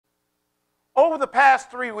over the past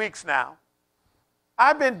 3 weeks now,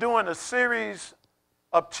 I've been doing a series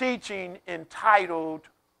of teaching entitled,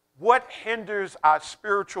 What Hinders Our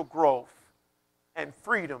Spiritual Growth and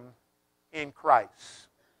Freedom in Christ?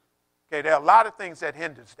 Okay, there are a lot of things that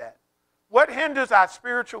hinders that. What hinders our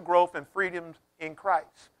spiritual growth and freedom in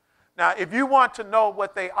Christ? Now, if you want to know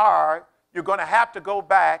what they are, you're going to have to go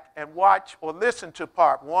back and watch or listen to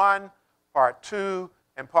part 1, part 2,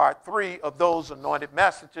 and part 3 of those anointed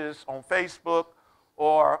messages on Facebook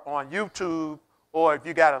or on YouTube, or if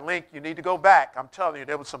you got a link, you need to go back. I'm telling you,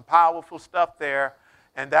 there was some powerful stuff there,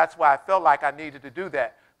 and that's why I felt like I needed to do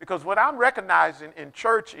that. Because what I'm recognizing in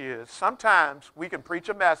church is sometimes we can preach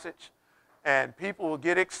a message, and people will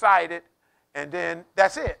get excited, and then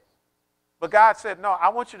that's it. But God said, no, I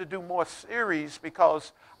want you to do more series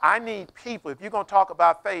because I need people. If you're going to talk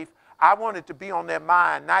about faith, I want it to be on their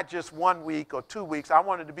mind, not just 1 week or 2 weeks. I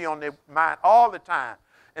want it to be on their mind all the time.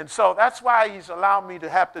 And so that's why he's allowed me to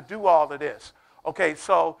have to do all of this. Okay,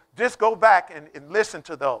 so just go back and listen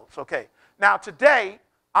to those. Okay, now today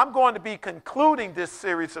I'm going to be concluding this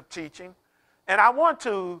series of teaching, and I want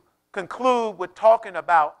to conclude with talking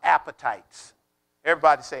about appetites.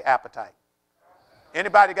 Everybody say appetite.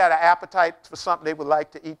 Anybody got an appetite for something they would like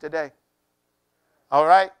to eat today? All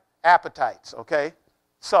right, appetites, okay?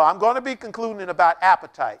 So I'm going to be concluding about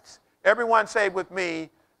appetites. Everyone say with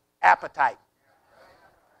me, appetite.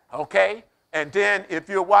 Okay? And then if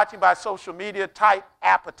you're watching by social media, type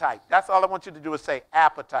appetite. That's all I want you to do is say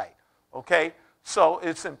appetite. Okay? So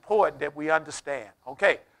it's important that we understand.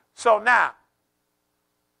 Okay? So now,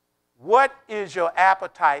 what is your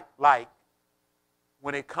appetite like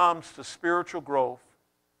when it comes to spiritual growth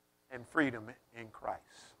and freedom in Christ?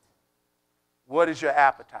 What is your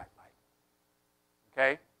appetite like?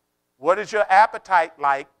 Okay? What is your appetite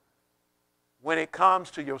like when it comes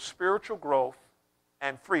to your spiritual growth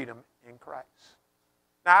and freedom in Christ?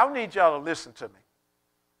 Now, I need y'all to listen to me.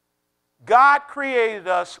 God created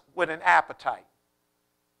us with an appetite,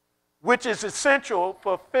 which is essential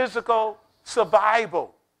for physical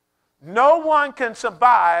survival. No one can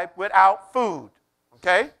survive without food.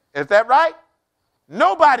 Okay? Is that right?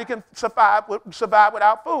 Nobody can survive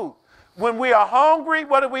without food. When we are hungry,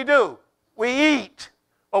 what do? We eat,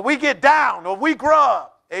 or we get down, or we grub.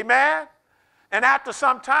 Amen? And after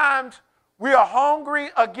some times, we are hungry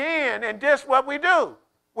again, and this what we do.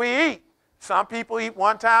 We eat. Some people eat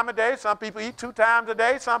 1 time a day. Some people eat 2 times a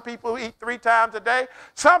day. Some people eat 3 times a day.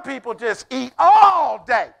 Some people just eat all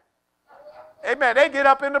day. Amen. They get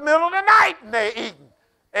up in the middle of the night and they're eating.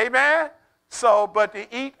 Amen. So, but they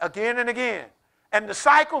eat again and again. And the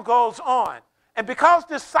cycle goes on. And because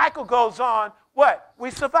this cycle goes on, what? We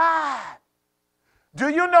survive. Do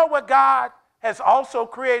you know what God has also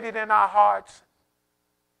created in our hearts?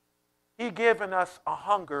 He's given us a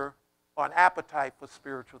hunger or an appetite for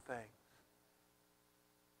spiritual things.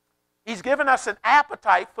 He's given us an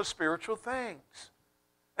appetite for spiritual things.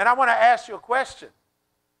 And I want to ask you a question.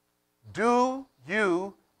 Do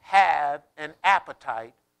you have an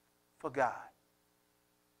appetite for God?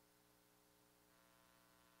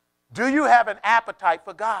 Do you have an appetite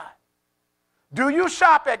for God? Do you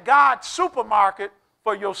shop at God's supermarket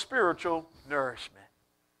for your spiritual nourishment?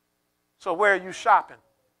 So where are you shopping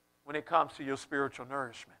when it comes to your spiritual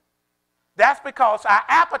nourishment? That's because our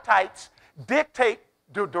appetites dictate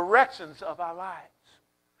the directions of our lives.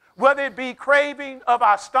 Whether it be craving of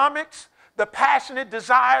our stomachs, the passionate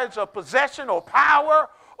desires of possession or power,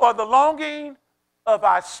 or the longing of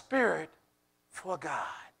our spirit for God.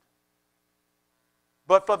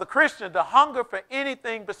 But for the Christian, the hunger for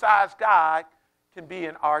anything besides God can be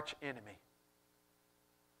an arch enemy.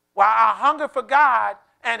 While our hunger for God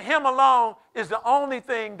and Him alone is the only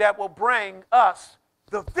thing that will bring us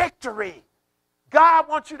the victory. God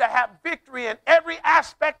wants you to have victory in every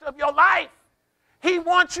aspect of your life. He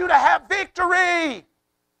wants you to have victory.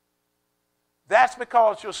 That's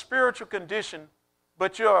because your spiritual condition,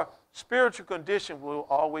 but your spiritual condition will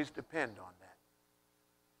always depend on that.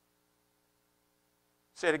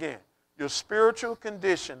 Say it again. Your spiritual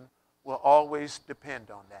condition will always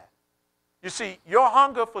depend on that. You see, your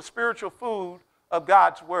hunger for spiritual food of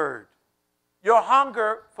God's word, your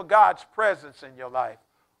hunger for God's presence in your life.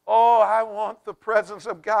 Oh, I want the presence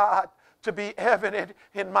of God to be evident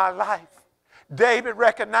in my life. David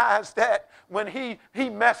recognized that when he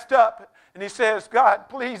messed up, and he says, God,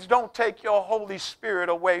 please don't take your Holy Spirit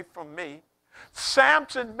away from me.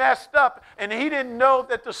 Samson messed up, and he didn't know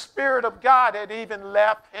that the Spirit of God had even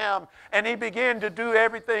left him, and he began to do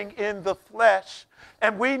everything in the flesh.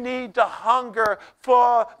 And we need to hunger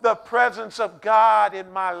for the presence of God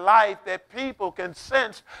in my life, that people can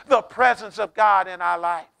sense the presence of God in our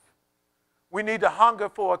life. We need to hunger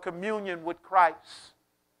for a communion with Christ.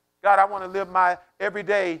 God, I want to live my every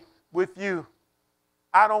day with you.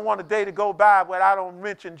 I don't want a day to go by where I don't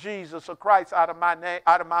mention Jesus or Christ out of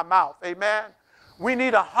my mouth. Amen. We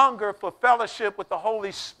need a hunger for fellowship with the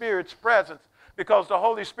Holy Spirit's presence, because the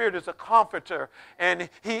Holy Spirit is a comforter, and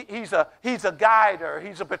he's a guider,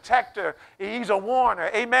 he's a protector, he's a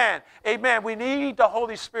warner. Amen. Amen. We need the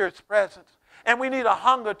Holy Spirit's presence, and we need a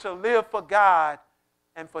hunger to live for God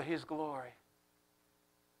and for his glory.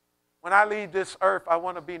 When I leave this earth, I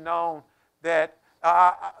want to be known that,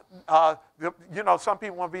 some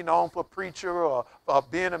people want to be known for preacher or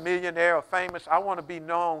being a millionaire or famous. I want to be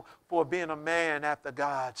known for being a man after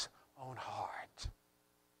God's own heart.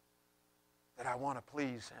 That I want to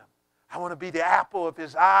please him. I want to be the apple of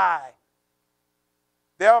his eye.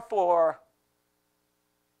 Therefore,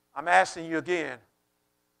 I'm asking you again,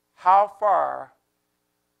 how far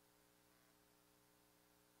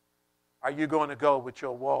are you going to go with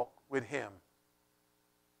your walk with him?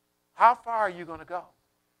 How far are you going to go?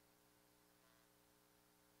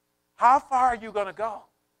 How far are you going to go?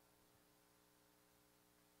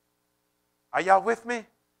 Are y'all with me?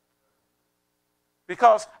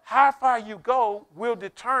 Because how far you go will be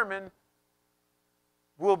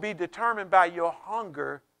determined by your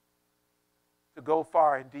hunger to go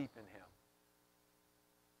far and deep in him.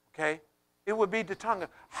 Okay? It would be determined.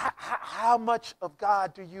 How much of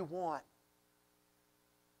God do you want?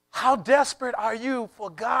 How desperate are you for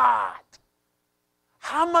God?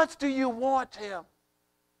 How much do you want him?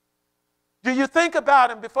 Do you think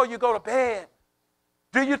about him before you go to bed?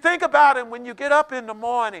 Do you think about him when you get up in the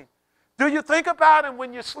morning? Do you think about him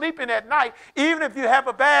when you're sleeping at night, even if you have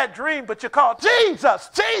a bad dream, but you call Jesus,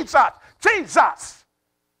 Jesus, Jesus?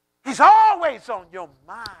 He's always on your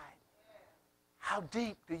mind. How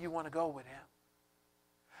deep do you want to go with him?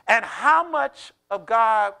 And how much of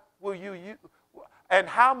God will you use? And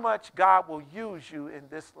how much God will use you in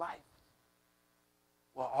this life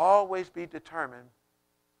will always be determined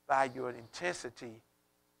by your intensity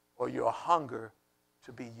or your hunger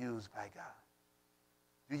to be used by God.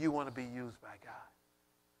 Do you want to be used by God?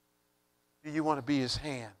 Do you want to be his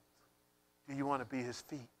hands? Do you want to be his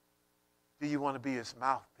feet? Do you want to be his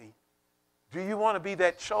mouthpiece? Do you want to be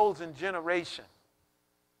that chosen generation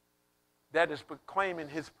that is proclaiming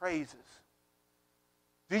his praises?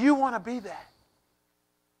 Do you want to be that?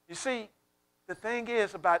 You see, the thing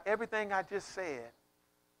is about everything I just said,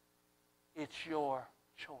 it's your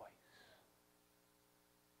choice.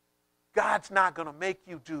 God's not going to make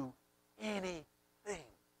you do anything.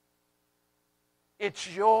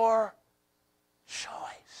 It's your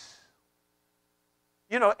choice.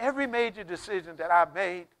 You know, every major decision that I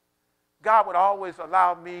made, God would always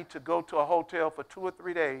allow me to go to a hotel for 2 or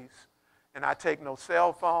 3 days, and I take no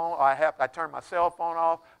cell phone, or I turn my cell phone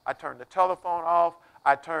off, I turn the telephone off,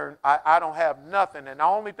 I don't have nothing, and the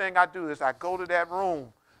only thing I do is I go to that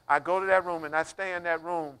room. I go to that room and I stay in that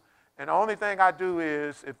room, and the only thing I do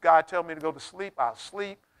is if God tells me to go to sleep, I'll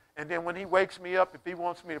sleep. And then when he wakes me up, if he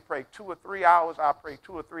wants me to pray 2 or 3 hours, I'll pray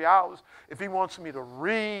 2 or 3 hours. If he wants me to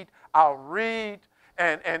read, I'll read.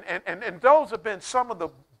 And those have been some of the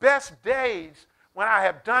best days when I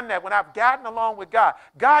have done that, when I've gotten along with God.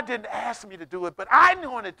 God didn't ask me to do it, but I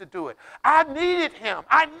wanted to do it. I needed him.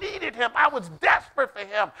 I needed him. I was desperate for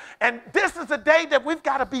him. And this is a day that we've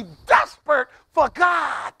got to be desperate for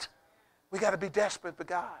God. We got to be desperate for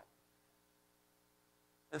God.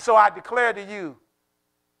 And so I declare to you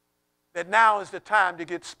that now is the time to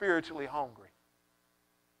get spiritually hungry.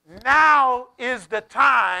 Now is the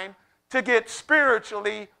time to get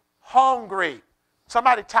spiritually hungry.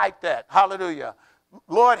 Somebody type that. Hallelujah.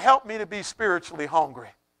 Lord, help me to be spiritually hungry.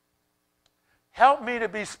 Help me to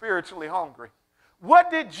be spiritually hungry.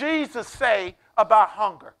 What did Jesus say about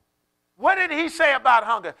hunger? What did he say about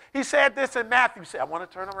hunger? He said this in Matthew. I want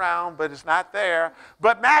to turn around, but it's not there.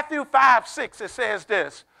 But Matthew 5:6, it says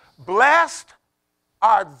this: blessed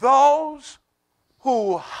are those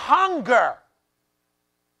who hunger.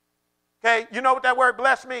 Okay, you know what that word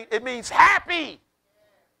blessed means? It means happy,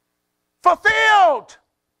 fulfilled.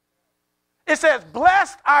 It says,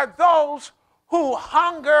 blessed are those who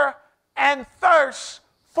hunger and thirst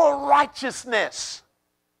for righteousness,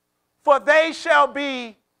 for they shall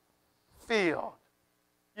be filled.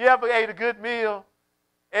 You ever ate a good meal?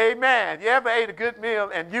 Amen. You ever ate a good meal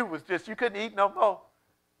and you couldn't eat no more?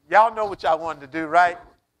 Y'all know what y'all wanted to do, right?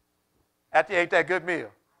 After you ate that good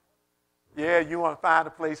meal. Yeah, you want to find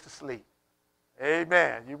a place to sleep.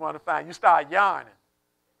 Amen. You start yarning.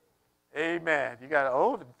 Amen.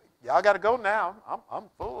 Y'all got to go now. I'm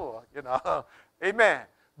full, Amen.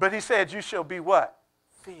 But he said, you shall be what?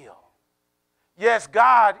 Filled. Yes,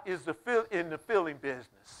 God is in the filling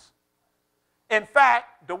business. In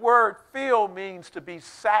fact, the word fill means to be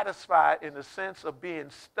satisfied in the sense of being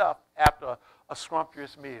stuffed after a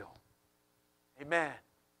scrumptious meal. Amen.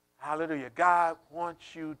 Hallelujah. God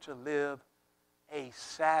wants you to live a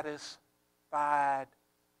satisfied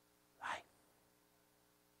life.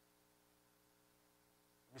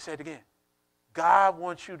 Let me say it again. God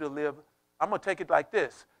wants you to live, I'm going to take it like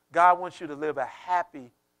this. God wants you to live a happy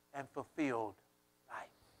and fulfilled life.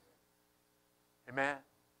 Amen.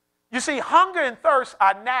 You see, hunger and thirst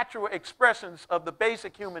are natural expressions of the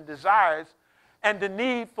basic human desires and the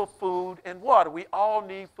need for food and water. We all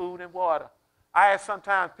need food and water. I ask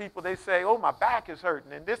sometimes people, they say, oh, my back is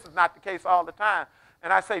hurting. And this is not the case all the time.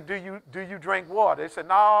 And I say, do you drink water? They say,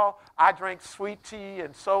 no, I drink sweet tea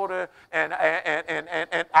and soda, and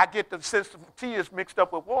I get the system, tea is mixed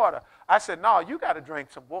up with water. I said, no, you got to drink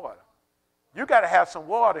some water. You got to have some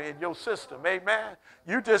water in your system, amen?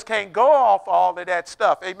 You just can't go off all of that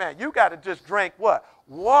stuff, amen? You got to just drink what?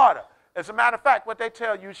 Water. As a matter of fact, what they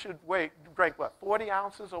tell you should drink what? 40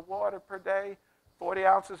 ounces of water per day? 40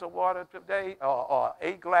 ounces of water per day? Or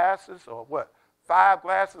 8 glasses? Or what? 5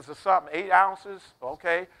 glasses or something? 8 ounces?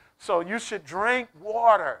 Okay. So you should drink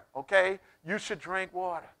water, okay? You should drink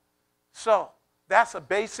water. So that's a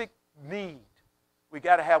basic need. We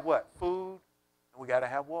got to have what? Food, and we got to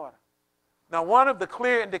have water. Now, one of the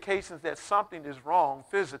clear indications that something is wrong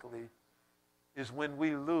physically is when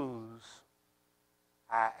we lose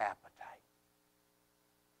our appetite.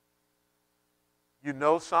 You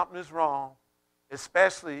know something is wrong,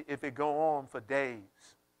 especially if it go on for days.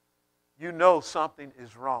 You know something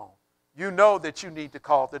is wrong. You know that you need to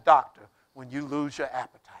call the doctor when you lose your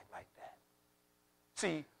appetite like that.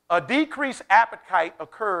 See, a decreased appetite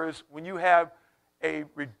occurs when you have a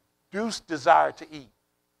reduced desire to eat.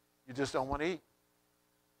 You just don't want to eat.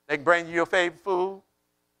 They can bring you your favorite food.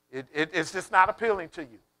 It's just not appealing to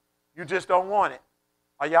you. You just don't want it.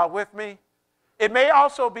 Are y'all with me? It may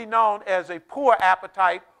also be known as a poor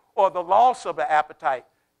appetite or the loss of an appetite.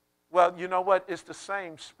 Well, you know what? It's the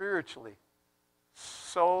same spiritually.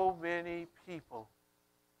 So many people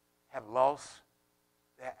have lost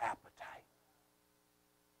their appetite.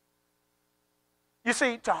 You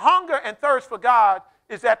see, to hunger and thirst for God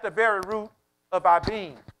is at the very root of our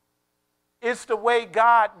being. It's the way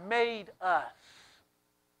God made us.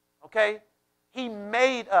 Okay? He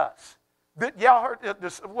made us. Y'all heard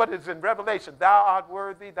this, what is in Revelation? Thou art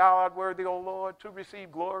worthy, O Lord, to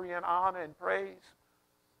receive glory and honor and praise.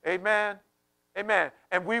 Amen? Amen.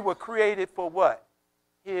 And we were created for what?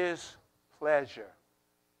 His pleasure.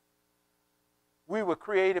 We were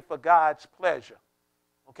created for God's pleasure.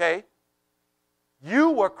 Okay? You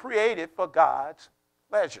were created for God's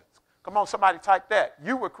pleasure. Come on, somebody type that.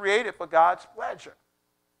 You were created for God's pleasure.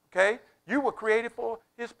 Okay? You were created for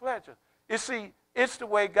his pleasure. You see, it's the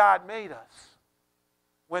way God made us.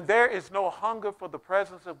 When there is no hunger for the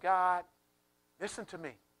presence of God, listen to me.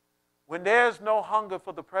 When there's no hunger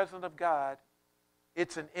for the presence of God,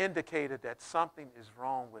 it's an indicator that something is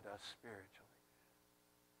wrong with us spiritually.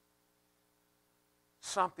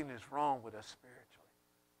 Something is wrong with us spiritually.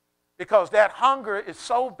 Because that hunger is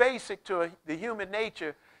so basic to the human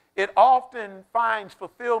nature, it often finds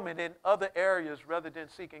fulfillment in other areas rather than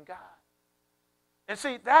seeking God. And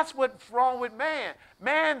see, that's what's wrong with man.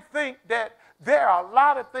 Man think that there are a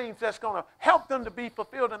lot of things that's going to help them to be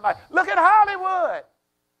fulfilled in life. Look at Hollywood.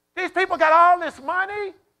 These people got all this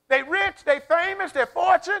money. They rich, they famous, they're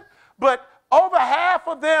fortunate, but over half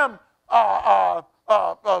of them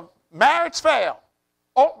marriage fail.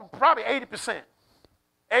 Oh, probably 80%.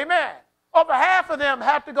 Amen. Over half of them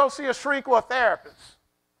have to go see a shrink or a therapist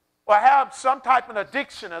or have some type of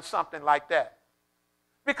addiction or something like that.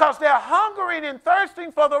 Because they're hungering and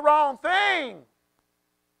thirsting for the wrong thing.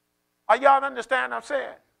 Are y'all understand what I'm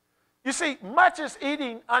saying? You see, much as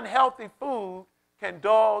eating unhealthy food can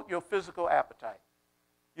dull your physical appetite.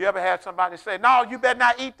 You ever had somebody say, no, you better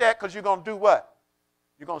not eat that because you're going to do what?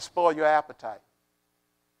 You're going to spoil your appetite.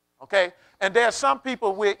 Okay? And there are some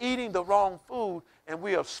people, we're eating the wrong food and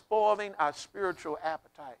we are spoiling our spiritual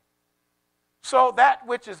appetite. So that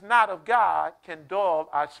which is not of God can dull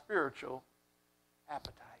our spiritual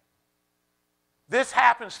appetite. This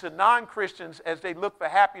happens to non-Christians as they look for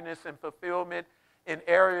happiness and fulfillment in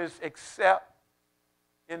areas except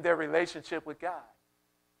in their relationship with God.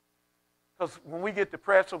 Because when we get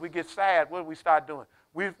depressed or we get sad, what do we start doing?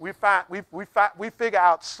 We figure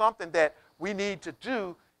out something that we need to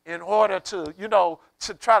do in order to,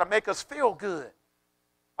 to try to make us feel good.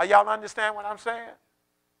 Are y'all understand what I'm saying?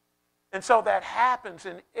 And so that happens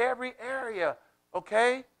in every area,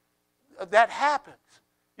 okay? That happens.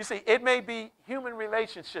 You see, it may be human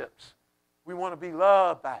relationships. We want to be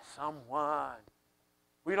loved by someone.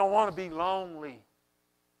 We don't want to be lonely.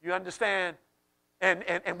 You understand?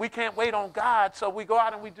 And we can't wait on God, so we go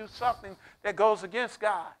out and we do something that goes against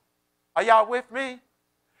God. Are y'all with me?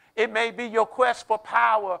 It may be your quest for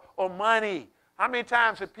power or money. How many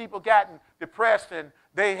times have people gotten depressed and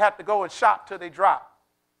they have to go and shop till they drop?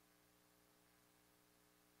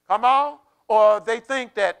 Come on? Or they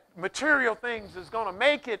think that material things is going to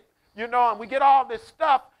make it, and we get all this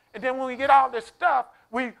stuff, and then when we get all this stuff,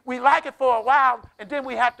 we like it for a while, and then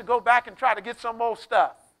we have to go back and try to get some more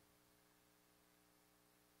stuff.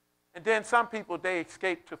 And then some people, they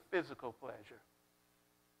escape to physical pleasure.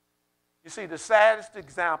 You see, the saddest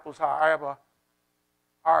examples, however,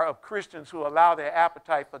 are of Christians who allow their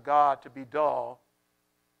appetite for God to be dulled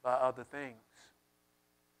by other things.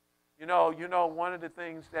 You know, one of the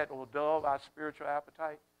things that will dull our spiritual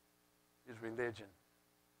appetite is religion.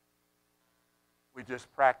 We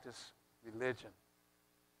just practice religion.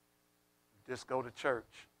 We just go to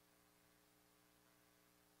church.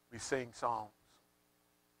 We sing songs.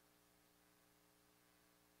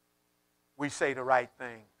 We say the right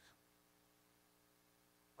things.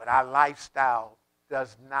 But our lifestyle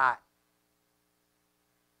does not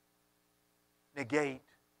negate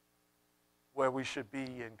where we should be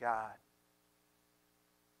in God.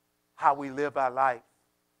 How we live our life.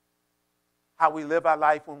 How we live our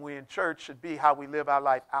life when we're in church should be how we live our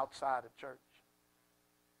life outside of church.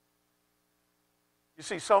 You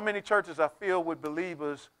see, so many churches are filled with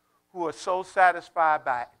believers who are so satisfied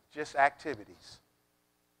by just activities,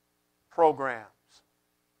 programs,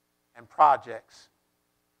 and projects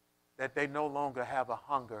that they no longer have a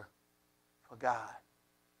hunger for God.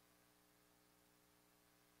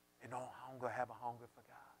 They no longer have a hunger for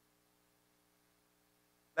God.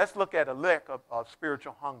 Let's look at a lick of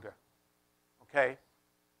spiritual hunger. Okay?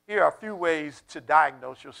 Here are a few ways to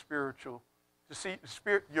diagnose your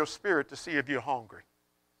your spirit to see if you're hungry.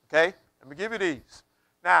 Okay? Let me give you these.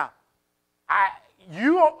 Now,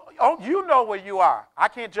 you know where you are. I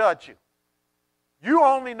can't judge you. You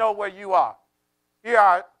only know where you are. Here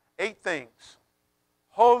are 8 things.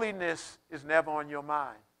 Holiness is never on your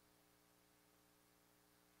mind.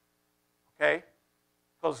 Okay?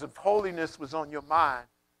 Because if holiness was on your mind,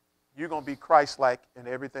 you're going to be Christ-like in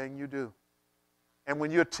everything you do. And when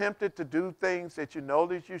you're tempted to do things that you know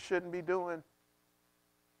that you shouldn't be doing,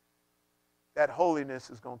 that holiness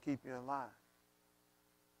is going to keep you in line.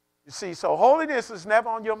 You see, so holiness is never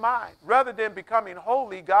on your mind. Rather than becoming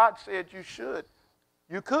holy, God said you should.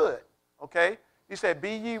 You could. Okay? He said,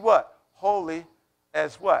 be ye what? Holy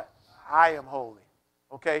as what? I am holy.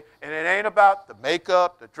 Okay? And it ain't about the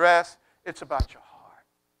makeup, the dress. It's about your heart.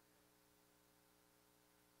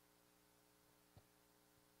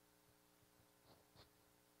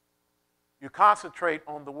 You concentrate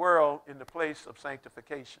on the world in the place of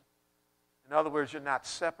sanctification. In other words, you're not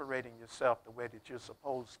separating yourself the way that you're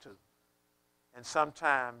supposed to. And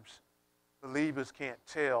sometimes believers can't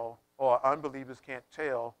tell, or unbelievers can't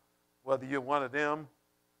tell, whether you're one of them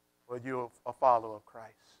or you're a follower of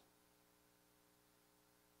Christ.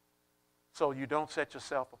 So you don't set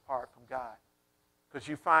yourself apart from God, because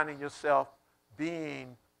you're finding yourself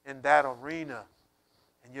being in that arena,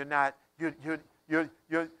 and you're not.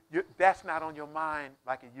 That's not on your mind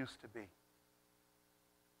like it used to be.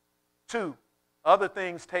 2, other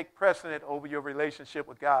things take precedent over your relationship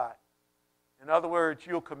with God. In other words,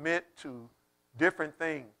 you'll commit to different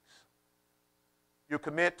things. You'll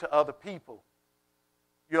commit to other people.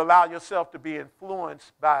 You allow yourself to be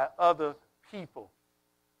influenced by other people.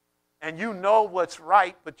 And you know what's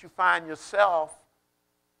right, but you find yourself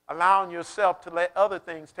allowing yourself to let other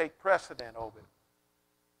things take precedent over it.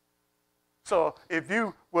 So if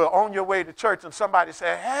you were on your way to church and somebody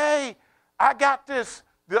said, hey, I got this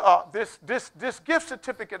gift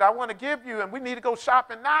certificate I want to give you, and we need to go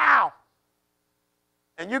shopping now.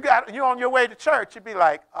 And you're on your way to church, you'd be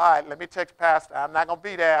like, all right, let me text Pastor. I'm not going to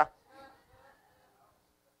be there,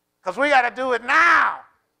 because we got to do it now.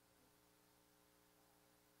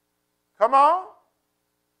 Come on.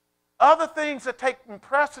 Other things are taking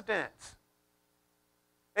precedence.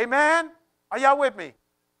 Amen? Are y'all with me?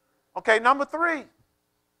 Okay, number 3,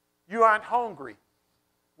 you aren't hungry,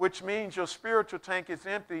 which means your spiritual tank is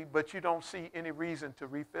empty, but you don't see any reason to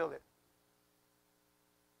refill it.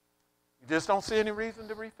 You just don't see any reason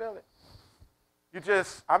to refill it.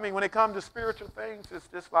 When it comes to spiritual things, it's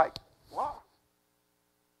just like, wow.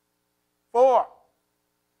 4,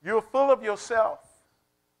 you're full of yourself,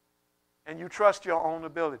 and you trust your own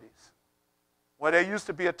abilities. Well, there used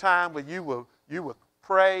to be a time where you would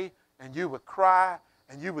pray, and you would cry,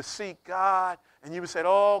 and you would seek God, And you said,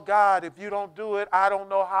 oh, God, if you don't do it, I don't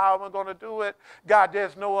know how I'm going to do it. God,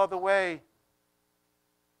 there's no other way.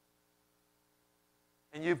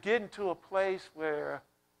 And you're getting to a place where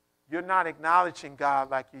you're not acknowledging God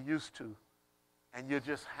like you used to, and you're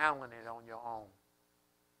just handling it on your own.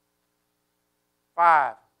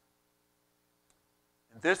 5,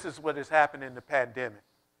 and this is what has happened in the pandemic.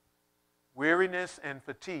 Weariness and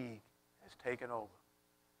fatigue has taken over.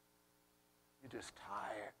 You're just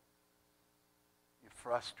tired. You're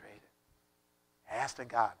frustrated. Asking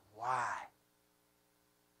God, why?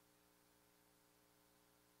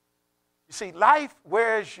 You see, life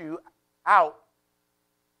wears you out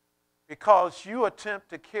because you attempt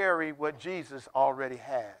to carry what Jesus already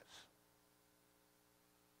has.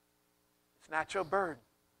 It's not your burden.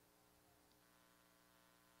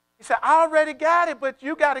 He said, I already got it, but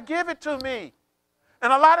you got to give it to me.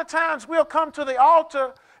 And a lot of times we'll come to the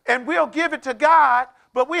altar and we'll give it to God,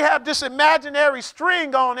 but we have this imaginary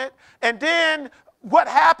string on it, and then what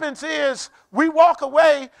happens is we walk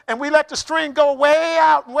away and we let the string go way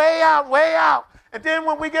out, way out, way out. And then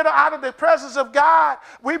when we get out of the presence of God,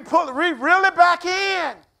 we reel it back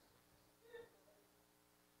in.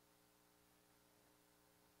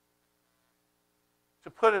 To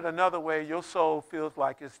put it another way, your soul feels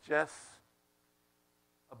like it's just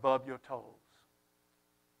above your toes.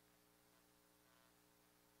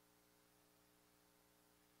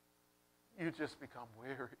 You just become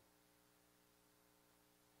weary.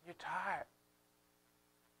 You're tired.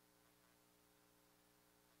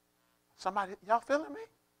 Somebody, y'all feeling me?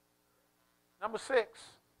 Number 6,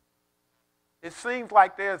 it seems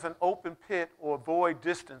like there's an open pit or void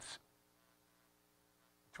distance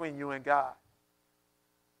between you and God.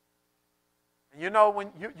 And you know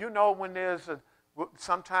when there's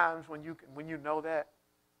sometimes when you know that,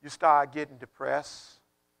 you start getting depressed,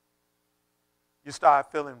 you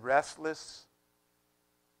start feeling restless,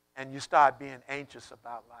 and you start being anxious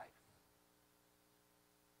about life.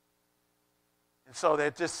 And so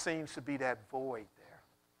there just seems to be that void there.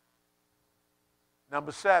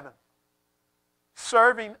 Number 7,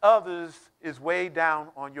 serving others is way down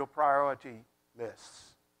on your priority list.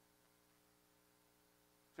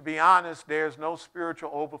 To be honest, there's no spiritual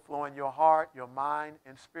overflow in your heart, your mind,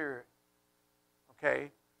 and spirit.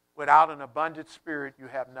 Okay? Without an abundant spirit, you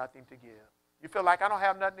have nothing to give. You feel like I don't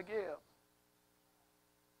have nothing to give.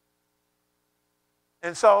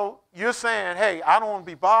 And so you're saying, hey, I don't want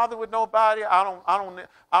to be bothered with nobody. I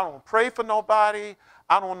don't pray for nobody.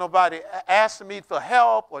 I don't want nobody asking me for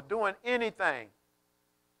help or doing anything.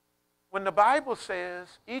 When the Bible says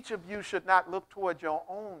each of you should not look toward your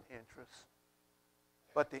own interests,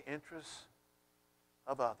 but the interests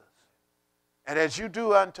of others. And as you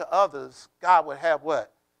do unto others, God would have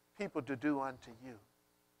what? People to do unto you.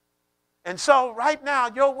 And so right now,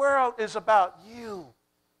 your world is about you.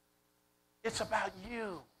 It's about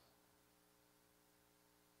you.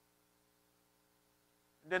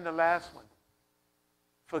 And then the last one.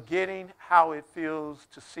 Forgetting how it feels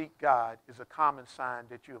to seek God is a common sign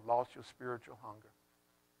that you have lost your spiritual hunger.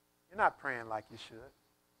 You're not praying like you should.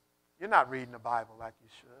 You're not reading the Bible like you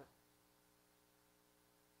should.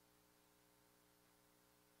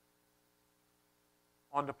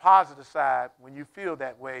 On the positive side, when you feel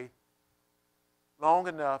that way long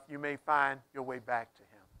enough, you may find your way back to Him.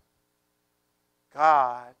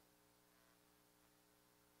 God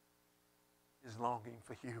is longing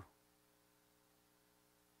for you.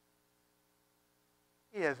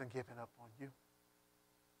 He hasn't given up on you.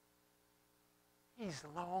 He's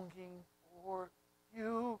longing for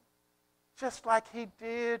you, just like He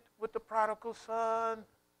did with the prodigal son.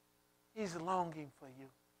 He's longing for you.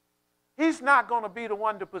 He's not going to be the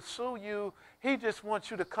one to pursue you. He just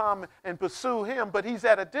wants you to come and pursue Him, but He's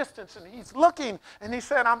at a distance and He's looking. And He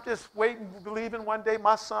said, I'm just waiting, believing one day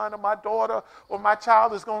my son or my daughter or my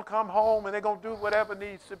child is going to come home and they're going to do whatever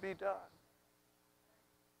needs to be done.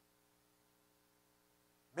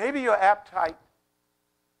 Maybe your appetite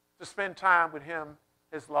to spend time with Him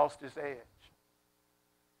has lost its edge.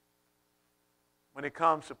 When it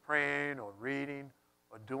comes to praying or reading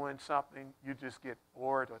or doing something, you just get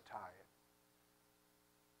bored or tired.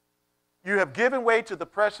 You have given way to the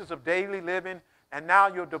pressures of daily living, and now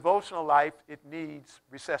your devotional life, it needs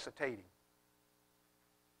resuscitating.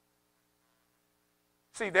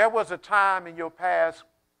 See, there was a time in your past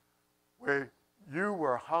where you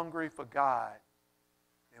were hungry for God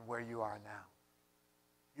than where you are now.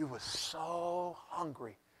 You were so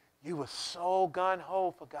hungry. You were so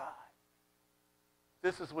gung-ho for God.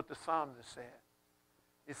 This is what the psalmist said.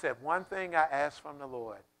 He said, one thing I ask from the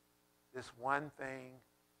Lord, this one thing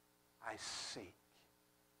I seek.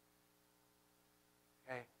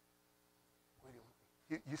 Okay?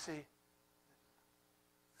 You see,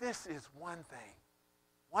 this is one thing.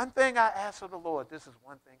 One thing I ask of the Lord, this is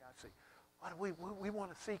one thing I see. But we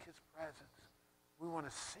want to seek his presence. We want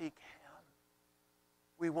to seek him.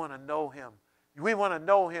 We want to know him. We want to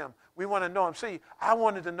know him. We want to know him. See, I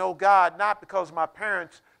wanted to know God not because my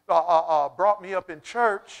parents brought me up in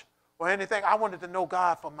church or anything. I wanted to know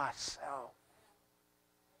God for myself.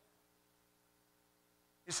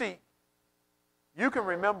 You see, you can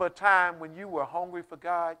remember a time when you were hungry for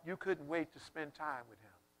God. You couldn't wait to spend time with him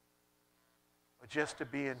or just to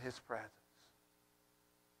be in his presence.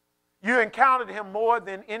 You encountered him more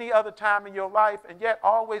than any other time in your life and yet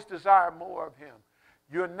always desire more of him.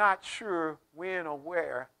 You're not sure when or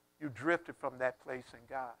where you drifted from that place in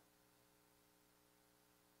God.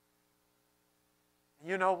 And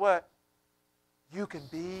you know what? You can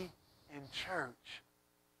be in church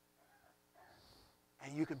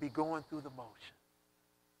and you can be going through the motion.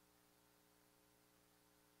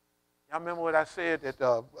 Y'all remember what I said?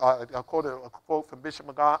 I quoted a quote from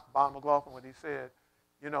Bishop Bob McLaughlin when he said,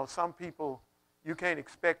 you know, some people, you can't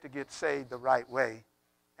expect to get saved the right way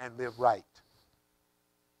and live right.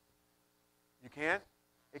 You can't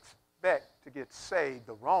expect to get saved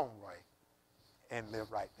the wrong way and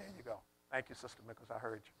live right. There you go. Thank you, Sister Mickles. I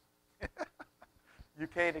heard you. You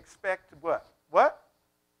can't expect what? What?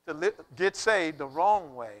 To get saved the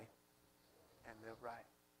wrong way and live right.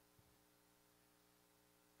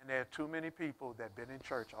 And there are too many people that have been in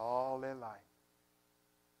church all their life.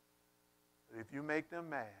 But if you make them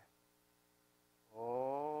mad,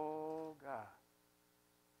 oh, God,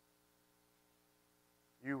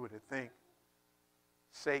 you would think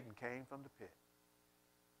Satan came from the pit.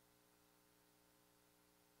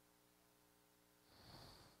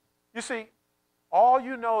 You see, all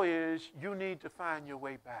you know is you need to find your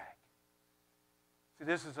way back. See,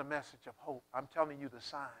 this is a message of hope. I'm telling you the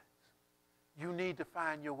signs. You need to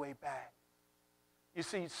find your way back. You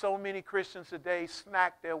see, so many Christians today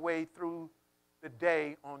snack their way through the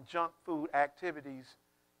day on junk food activities,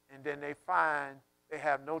 and then they find they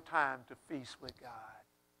have no time to feast with God.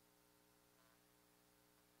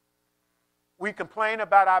 We complain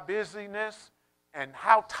about our busyness and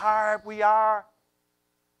how tired we are,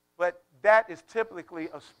 but that is typically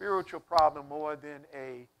a spiritual problem more than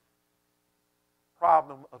a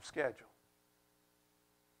problem of schedule.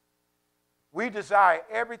 We desire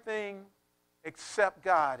everything except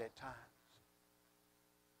God at times.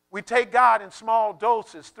 We take God in small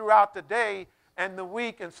doses throughout the day and the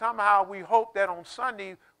week, and somehow we hope that on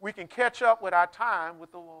Sunday we can catch up with our time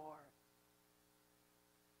with the Lord.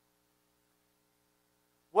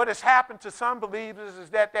 What has happened to some believers is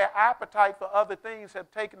that their appetite for other things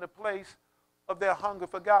have taken the place of their hunger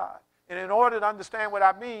for God. And in order to understand what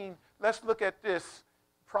I mean, let's look at this,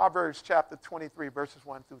 Proverbs chapter 23, verses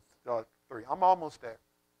 1 through 3. I'm almost there.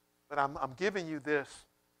 But I'm giving you this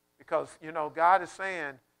because, you know, God is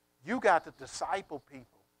saying, you got to disciple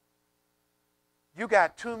people. You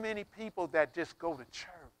got too many people that just go to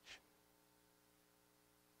church,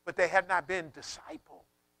 but they have not been discipled.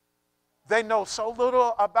 They know so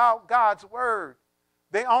little about God's word.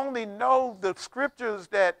 They only know the scriptures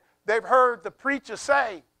that they've heard the preacher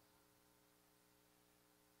say.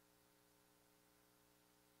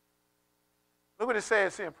 Look what it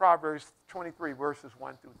says here in Proverbs 23, verses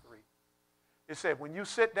 1 through 3. It said, when you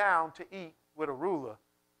sit down to eat with a ruler,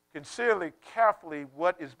 consider carefully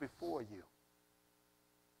what is before you.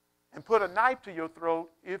 And put a knife to your throat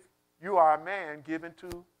if you are a man given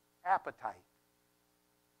to appetite.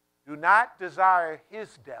 Do not desire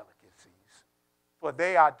his delicacies, for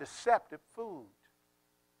they are deceptive food.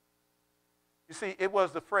 You see, it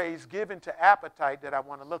was the phrase given to appetite that I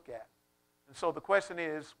want to look at. And so the question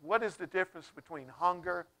is, what is the difference between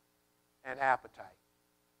hunger and appetite?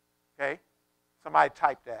 Okay? Somebody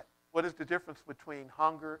type that. What is the difference between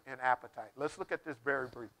hunger and appetite? Let's look at this very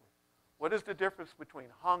briefly. What is the difference between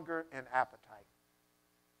hunger and appetite?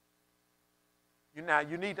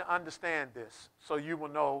 You need to understand this so you will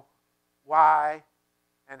know why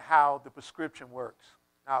and how the prescription works.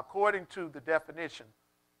 Now, according to the definition,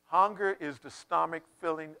 hunger is the stomach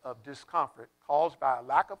feeling of discomfort caused by a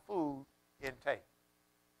lack of food intake.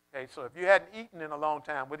 Okay, so if you hadn't eaten in a long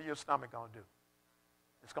time, what is your stomach going to do?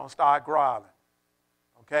 It's going to start growling.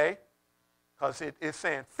 Okay? Because it's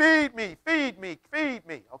saying, feed me, feed me, feed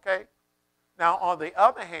me. Okay? Now, on the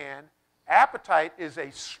other hand, appetite is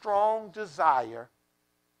a strong desire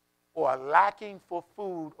or a lacking for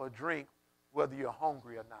food or drink, whether you're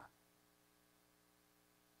hungry or not.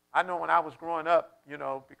 I know when I was growing up, you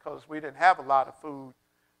know, because we didn't have a lot of food,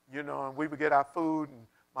 you know, and we would get our food, and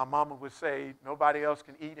my mama would say nobody else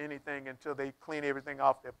can eat anything until they clean everything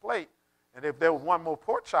off their plate. And if there was one more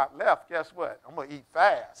pork chop left, guess what? I'm going to eat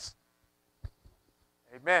fast.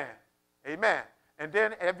 Amen. Amen. And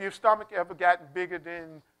then have your stomach ever gotten bigger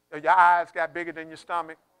than, your eyes got bigger than your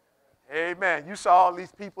stomach? Amen. You saw all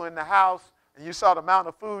these people in the house, and you saw the amount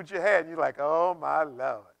of food you had, and you're like, oh, my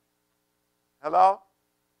Lord. Hello?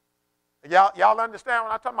 Y'all understand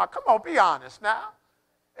what I'm talking about? Come on, be honest now.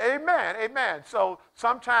 Amen. Amen. So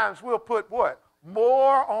sometimes we'll put what?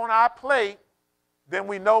 More on our plate than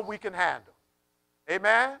we know we can handle.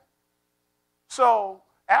 Amen? So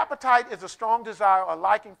appetite is a strong desire or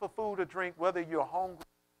liking for food or drink, whether you're hungry,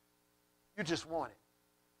 you just want it.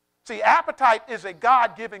 See, appetite is a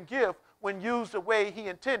God-given gift when used the way he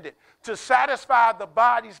intended, to satisfy the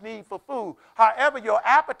body's need for food. However, your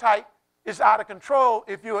appetite is out of control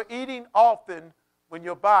if you're eating often when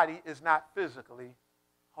your body is not physically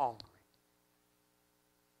hungry.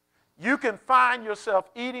 You can find yourself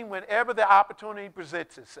eating whenever the opportunity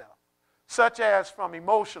presents itself, such as from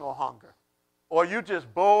emotional hunger, or you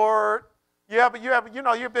just bored.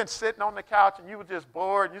 You've been sitting on the couch and you were just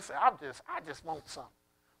bored and you say, I just want something.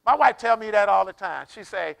 My wife tells me that all the time. She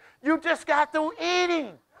say, you just got through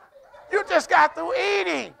eating. You just got through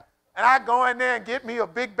eating. And I go in there and get me a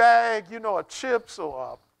big bag, of chips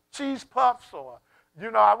or cheese puffs or,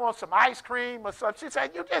 I want some ice cream or something. She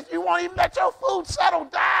said, you won't even let your food settle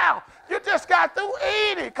down. You just got through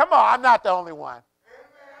eating. Come on, I'm not the only one.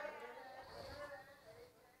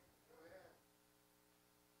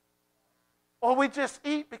 Or we just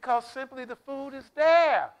eat because simply the food is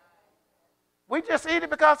there. We just eat it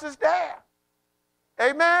because it's there.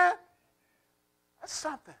 Amen? That's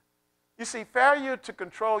something. You see, failure to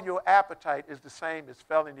control your appetite is the same as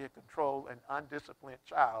failing to control an undisciplined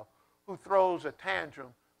child who throws a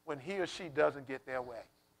tantrum when he or she doesn't get their way.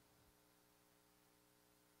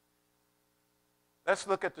 Let's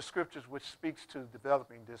look at the scriptures which speaks to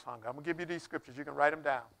developing this hunger. I'm going to give you these scriptures. You can write them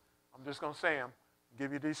down. I'm just going to say them and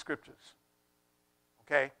give you these scriptures.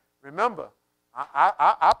 Okay? Remember,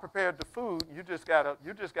 I prepared the food. You just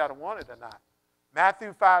gotta want it or not.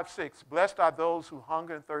 Matthew 5:6. Blessed are those who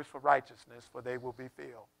hunger and thirst for righteousness, for they will be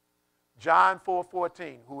filled. John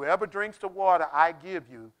 4:14. Whoever drinks the water I give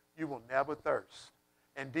you, you will never thirst.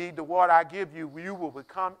 Indeed, the water I give you, you will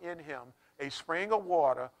become in him a spring of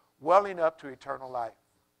water welling up to eternal life.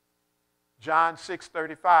 John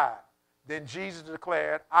 6:35. Then Jesus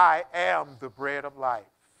declared, I am the bread of life.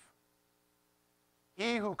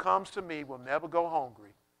 He who comes to me will never go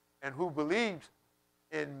hungry, and who believes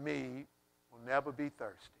in me will never be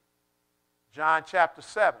thirsty. John chapter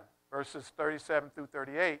 7, verses 37 through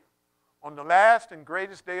 38. On the last and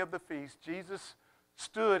greatest day of the feast, Jesus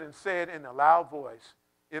stood and said in a loud voice,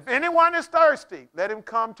 if anyone is thirsty, let him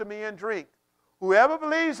come to me and drink. Whoever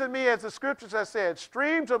believes in me, as the scriptures have said,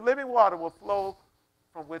 streams of living water will flow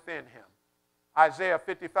from within him. Isaiah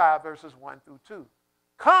 55, verses 1 through 2.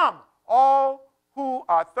 Come, all who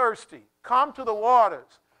are thirsty, come to the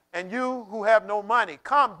waters, and you who have no money,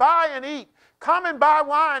 come buy and eat. Come and buy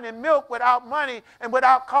wine and milk without money and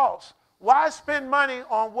without cost. Why spend money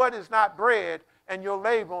on what is not bread and your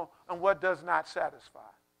labor on what does not satisfy?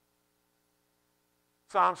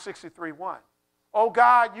 Psalm 63:1. O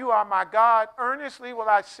God, you are my God. Earnestly will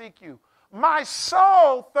I seek you. My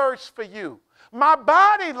soul thirsts for you. My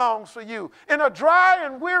body longs for you in a dry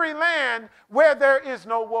and weary land where there is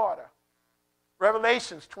no water.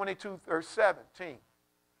 Revelations 22, verse 17.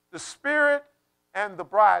 The Spirit and the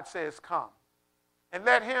bride says, come. And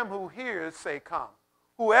let him who hears say, come.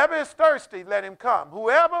 Whoever is thirsty, let him come.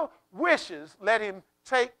 Whoever wishes, let him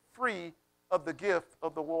take free of the gift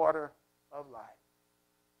of the water of life.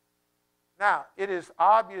 Now, it is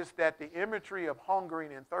obvious that the imagery of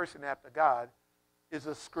hungering and thirsting after God is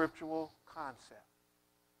a scriptural concept.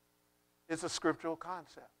 It's a scriptural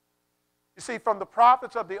concept. You see, from the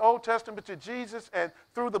prophets of the Old Testament to Jesus and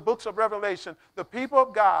through the books of Revelation, the people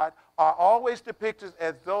of God are always depicted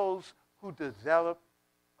as those who develop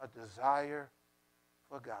a desire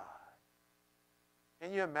for God.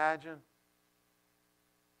 Can you imagine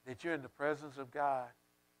that you're in the presence of God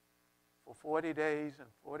for 40 days and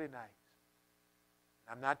 40 nights?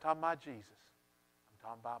 And I'm not talking about Jesus. I'm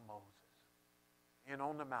talking about Moses. In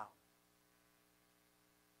on the mountain.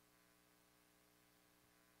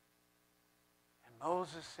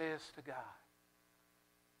 Moses says to God,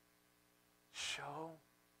 show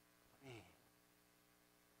me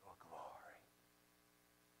your glory.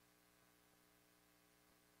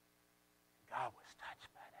 And God was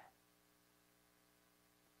touched by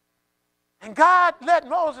that. And God let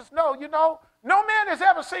Moses know, no man has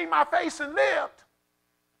ever seen my face and lived.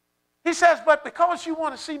 He says, but because you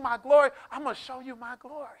want to see my glory, I'm going to show you my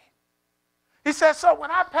glory. He said, so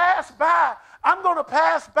when I pass by, I'm going to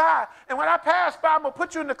pass by. And when I pass by, I'm going to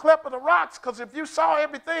put you in the cleft of the rocks, because if you saw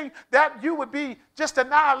everything, that you would be just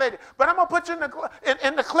annihilated. But I'm going to put you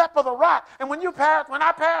in the cleft of the rock. And when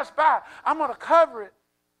I pass by, I'm going to cover it.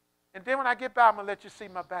 And then when I get by, I'm going to let you see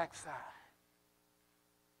my backside.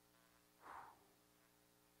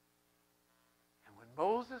 And when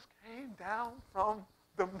Moses came down from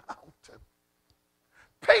the mountain,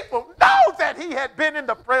 people know that he had been in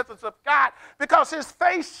the presence of God, because his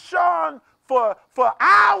face shone for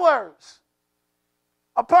hours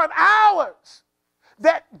upon hours,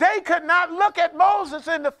 that they could not look at Moses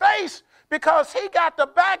in the face because he got the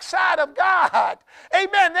backside of God.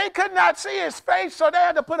 Amen. They could not see his face, so they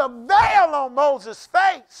had to put a veil on Moses'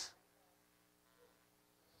 face.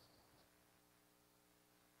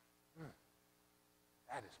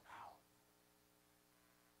 That is powerful.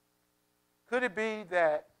 Could it be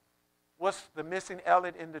that what's the missing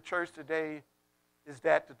element in the church today is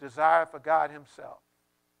that the desire for God himself?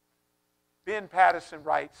 Ben Patterson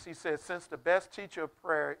writes, he says, since the best teacher of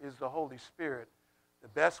prayer is the Holy Spirit, the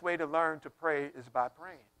best way to learn to pray is by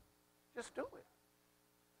praying. Just do it.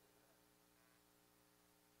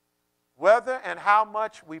 Whether and how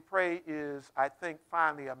much we pray is, I think,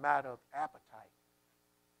 finally a matter of appetite.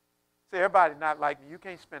 See, everybody not like me. You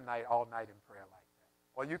can't spend all night in prayer like that.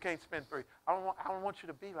 Or you can't spend 3. I don't want you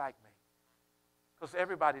to be like me. Because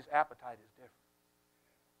everybody's appetite is different.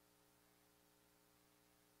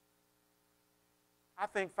 I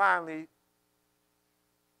think finally,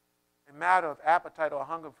 a matter of appetite or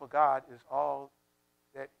hunger for God is all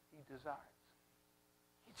that he desires.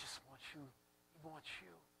 He just wants you. He wants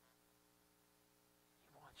you.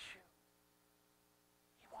 He wants you.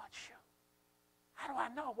 He wants you. How do I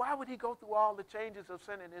know? Why would he go through all the changes of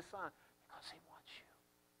sending his son? Because he wants you.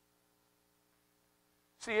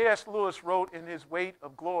 C.S. Lewis wrote in his Weight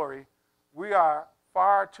of Glory, we are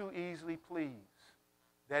far too easily pleased,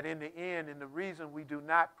 that in the end, and the reason we do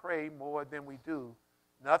not pray more than we do,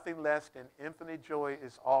 nothing less than infinite joy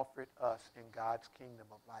is offered us in God's kingdom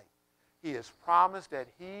of light. He has promised that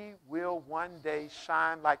he will one day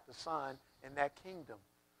shine like the sun in that kingdom.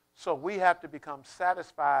 So we have to become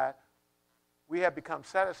satisfied. We have become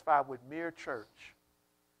satisfied with mere church.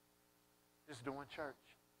 Just doing church.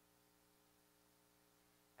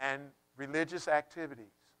 And religious activities.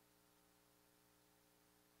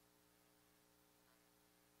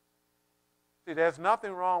 See, there's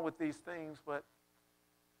nothing wrong with these things, but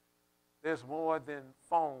there's more than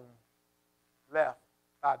foam left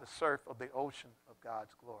by the surf of the ocean of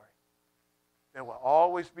God's glory. There will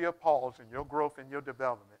always be a pause in your growth and your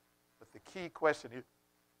development. But the key question is,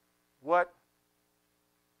 what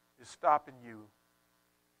is stopping you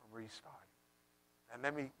from restarting? And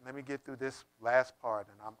let me get through this last part,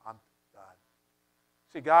 and I'm done.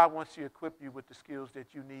 See, God wants to equip you with the skills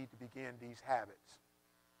that you need to begin these habits.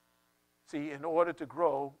 See, in order to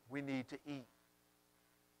grow, we need to eat.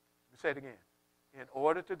 Let me say it again. In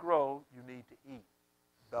order to grow, you need to eat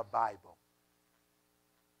the Bible.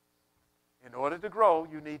 In order to grow,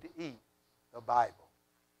 you need to eat the Bible.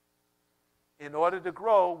 In order to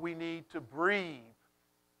grow, we need to breathe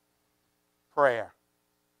prayer.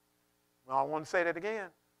 Well, I want to say that again.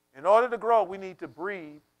 In order to grow, we need to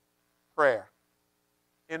breathe prayer.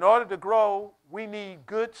 In order to grow, we need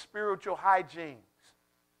good spiritual hygiene.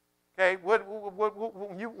 Okay,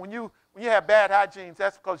 when you have bad hygiene,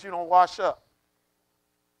 that's because you don't wash up.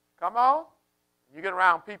 Come on. You get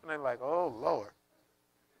around people and they're like, oh, Lord.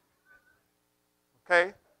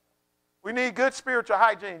 Okay? We need good spiritual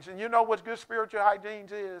hygiene. And you know what good spiritual hygiene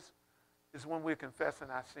is? Is when we're confessing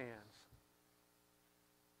our sins.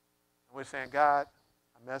 And we're saying, God,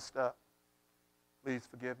 I messed up. Please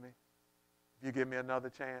forgive me. If you give me another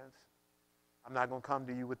chance, I'm not going to come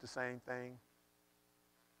to you with the same thing.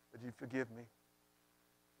 But you forgive me.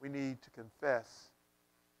 We need to confess.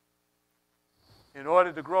 In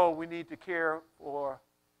order to grow, we need to care for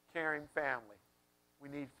caring family. We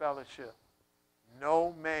need fellowship.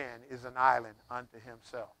 No man is an island unto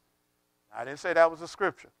himself. Now, I didn't say that was a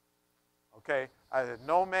scripture. Okay? I said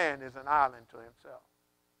no man is an island to himself.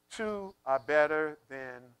 Two are better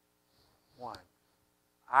than one.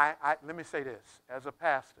 Let me say this. As a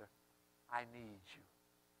pastor, I need you.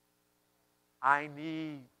 I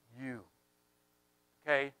need you.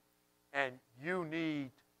 Okay? And you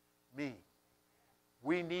need me.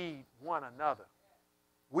 We need one another.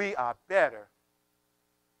 We are better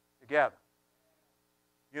together.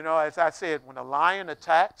 You know, as I said, when a lion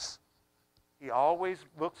attacks, he always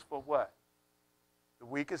looks for what? The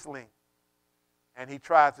weakest link. And he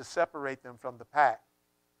tries to separate them from the pack.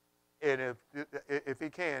 And if he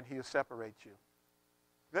can, he'll separate you.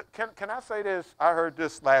 Can I say this? I heard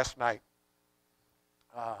this last night.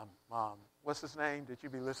 What's his name that you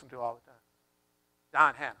be listening to all the time?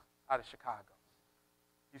 Don Hanna out of Chicago.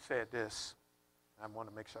 He said this. I want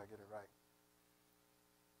to make sure I get it right.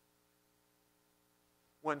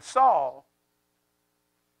 When Saul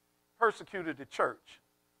persecuted the church,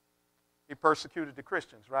 he persecuted the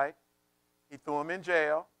Christians, right? He threw them in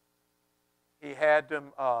jail. He had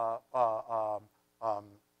them,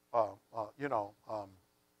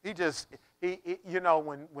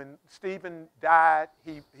 when Stephen died,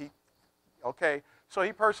 so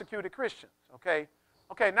he persecuted Christians, okay?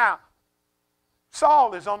 Okay, now,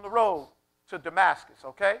 Saul is on the road to Damascus,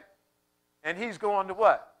 okay? And he's going to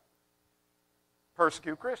what?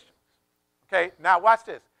 Persecute Christians. Okay, now watch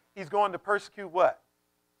this. He's going to persecute what?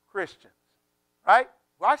 Christians, right?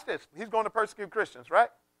 Watch this. He's going to persecute Christians, right?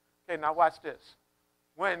 Okay, now watch this.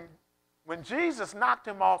 When Jesus knocked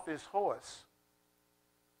him off his horse,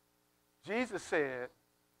 Jesus said,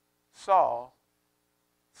 Saul,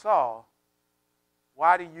 Saul,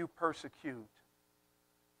 why do you persecute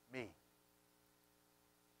me?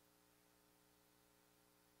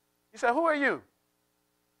 He said, who are you?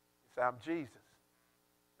 He said, I'm Jesus.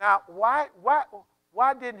 Now, why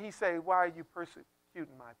didn't he say, why are you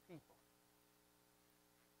persecuting my people?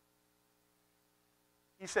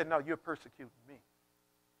 He said, no, you're persecuting me.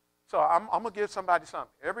 So I'm going to give somebody something.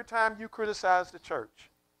 Every time you criticize the church,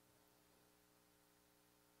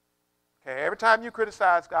 okay, every time you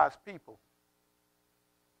criticize God's people,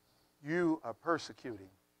 you are persecuting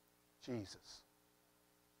Jesus.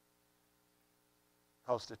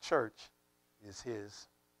 Because the church is his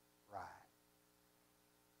bride.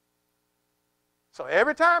 So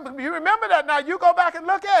every time, you remember that now, you go back and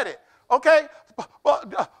look at it. Okay?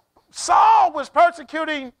 Saul was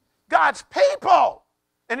persecuting God's people.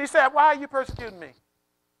 And he said, why are you persecuting me?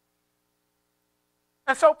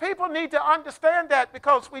 And so people need to understand that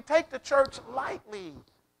because we take the church lightly.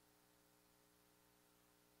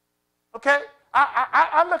 Okay?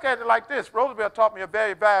 I look at it like this. Roosevelt taught me a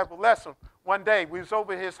very valuable lesson one day. We was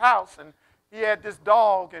over at his house, and he had this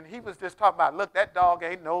dog, and he was just talking about, look, that dog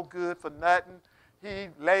ain't no good for nothing. He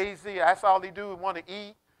lazy. That's all he do is want to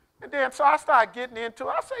eat. And then so I started getting into it.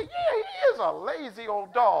 I said, yeah, he is a lazy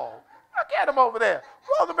old dog. Look at him over there.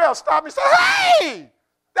 Roosevelt stopped me and said, hey,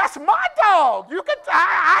 that's my dog.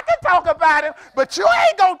 I can talk about him, but you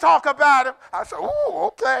ain't going to talk about him. I said, ooh,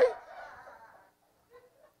 okay.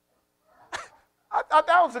 I thought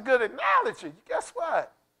that was a good analogy. Guess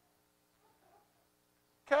what?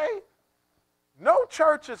 Okay? No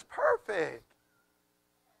church is perfect.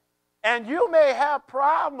 And you may have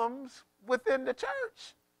problems within the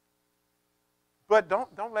church. But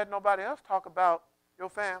don't let nobody else talk about your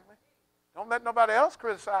family. Don't let nobody else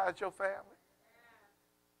criticize your family.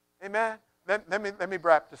 Amen? Let me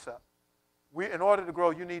wrap this up. In order to grow,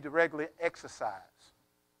 you need to regularly exercise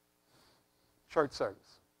church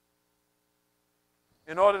service.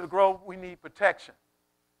 In order to grow, we need protection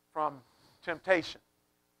from temptation.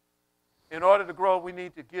 In order to grow, we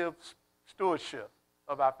need to give stewardship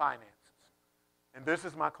of our finances. And this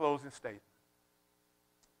is my closing statement.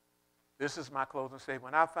 This is my closing statement.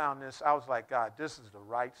 When I found this, I was like, God, this is the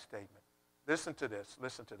right statement. Listen to this.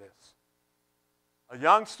 Listen to this. A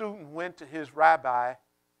young student went to his rabbi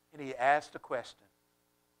and he asked the question,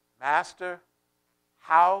 Master,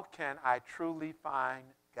 how can I truly find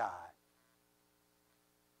God?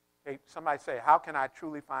 Okay, somebody say, how can I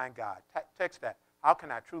truly find God? Text that. How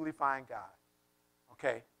can I truly find God?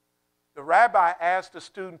 Okay. The rabbi asked the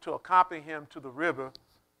student to accompany him to the river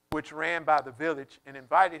which ran by the village and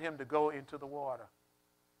invited him to go into the water.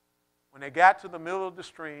 When they got to the middle of the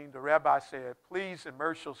stream, the rabbi said, please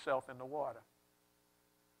immerse yourself in the water.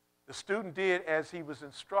 The student did as he was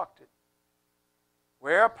instructed,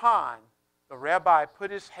 whereupon the rabbi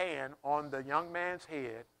put his hand on the young man's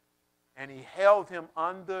head and he held him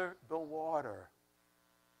under the water.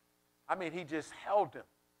 I mean, he just held him.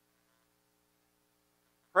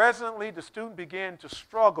 Presently, the student began to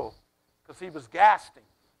struggle because he was gasping.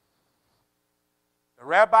 The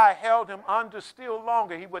rabbi held him under still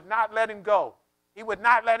longer. He would not let him go. He would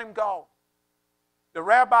not let him go. The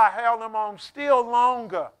rabbi held him on still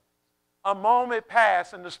longer. A moment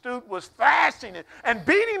passed, and the student was thrashing and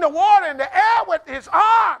beating the water in the air with his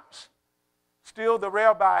arms. Still, the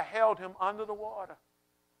rabbi held him under the water.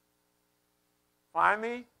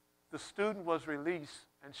 Finally, the student was released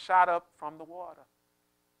and shot up from the water.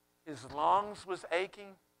 His lungs was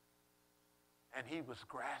aching, and he was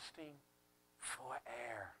grasping for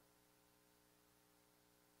air.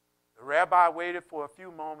 The rabbi waited for a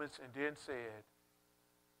few moments and then said,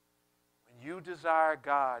 when you desire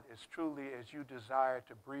God as truly as you desire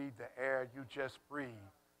to breathe the air you just breathed,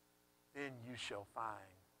 then you shall find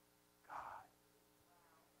God.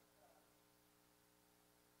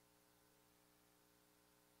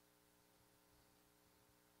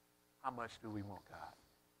 How much do we want God?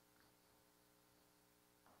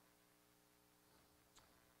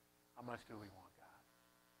 How much do we want God?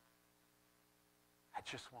 I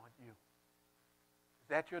just want you. Is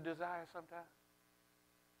that your desire sometimes?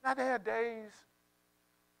 Now, there are days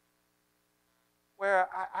where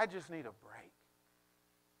I just need a break.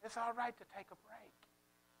 It's all right to take a break.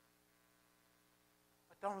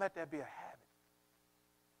 But don't let that be a habit.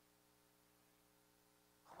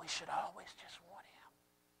 We should always just want him.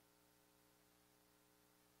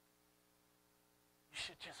 You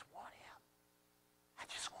should just want him. I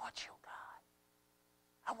just want you, God.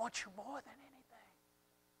 I want you more than anything.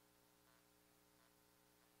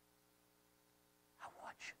 I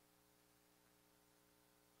want you.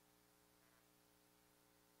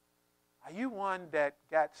 Are you one that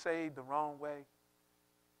got saved the wrong way?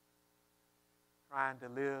 Trying to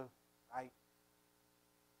live right?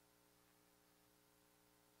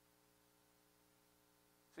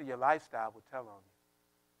 See, your lifestyle will tell on you.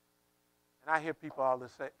 And I hear people all the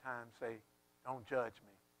time say, don't judge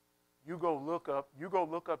me. You go look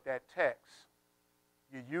up that text.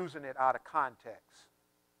 You're using it out of context.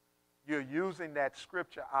 You're using that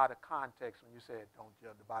scripture out of context when you say, don't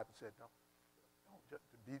judge. The Bible said, don't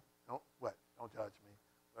judge me.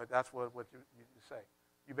 But that's what you say.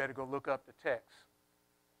 You better go look up the text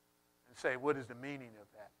and say, what is the meaning of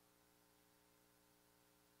that?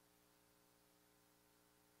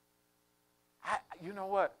 You know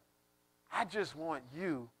what? I just want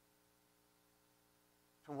you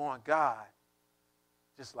to want God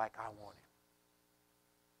just like I want him.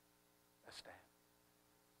 Let's stand.